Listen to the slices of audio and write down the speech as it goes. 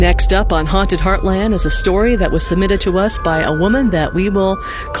Next up on Haunted Heartland is a story that was submitted to us by a woman that we will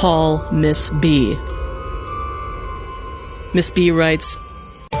call Miss B. Miss B writes,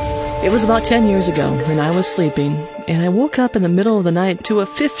 "It was about 10 years ago when I was sleeping, and I woke up in the middle of the night to a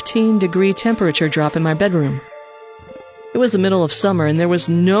 15-degree temperature drop in my bedroom. It was the middle of summer, and there was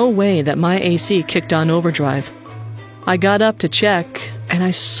no way that my AC kicked on overdrive. I got up to check, and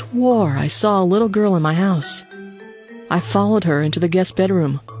I swore I saw a little girl in my house. I followed her into the guest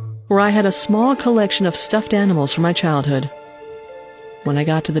bedroom, where I had a small collection of stuffed animals from my childhood. When I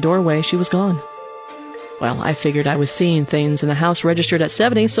got to the doorway, she was gone. Well, I figured I was seeing things, and the house registered at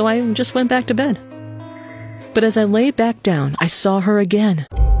 70, so I just went back to bed. But as I lay back down, I saw her again.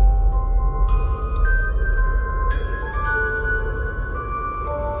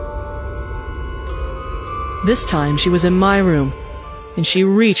 This time, she was in my room, and she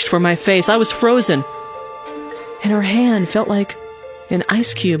reached for my face. I was frozen, and her hand felt like an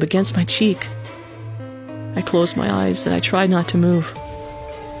ice cube against my cheek. I closed my eyes, and I tried not to move.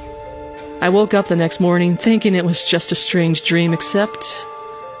 I woke up the next morning thinking it was just a strange dream, except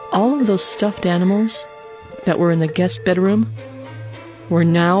all of those stuffed animals that were in the guest bedroom were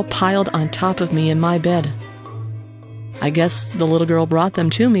now piled on top of me in my bed. I guess the little girl brought them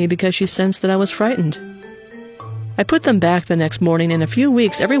to me because she sensed that I was frightened. I put them back the next morning. In a few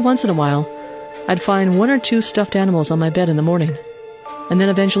weeks, every once in a while, I'd find 1 or 2 stuffed animals on my bed in the morning, and then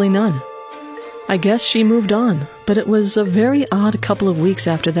eventually none. I guess she moved on, but it was a very odd couple of weeks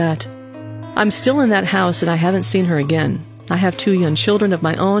after that. I'm still in that house, and I haven't seen her again. I have 2 young children of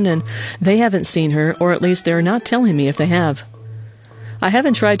my own, and they haven't seen her, or at least they're not telling me if they have. I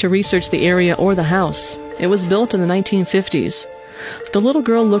haven't tried to research the area or the house. It was built in the 1950s. The little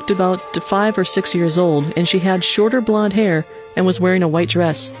girl looked about 5 or 6 years old, and she had shorter blonde hair and was wearing a white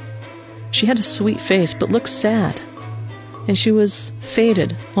dress. She had a sweet face, but looked sad, and she was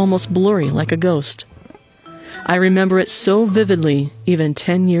faded, almost blurry, like a ghost. I remember it so vividly, even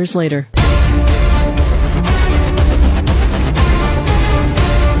 10 years later.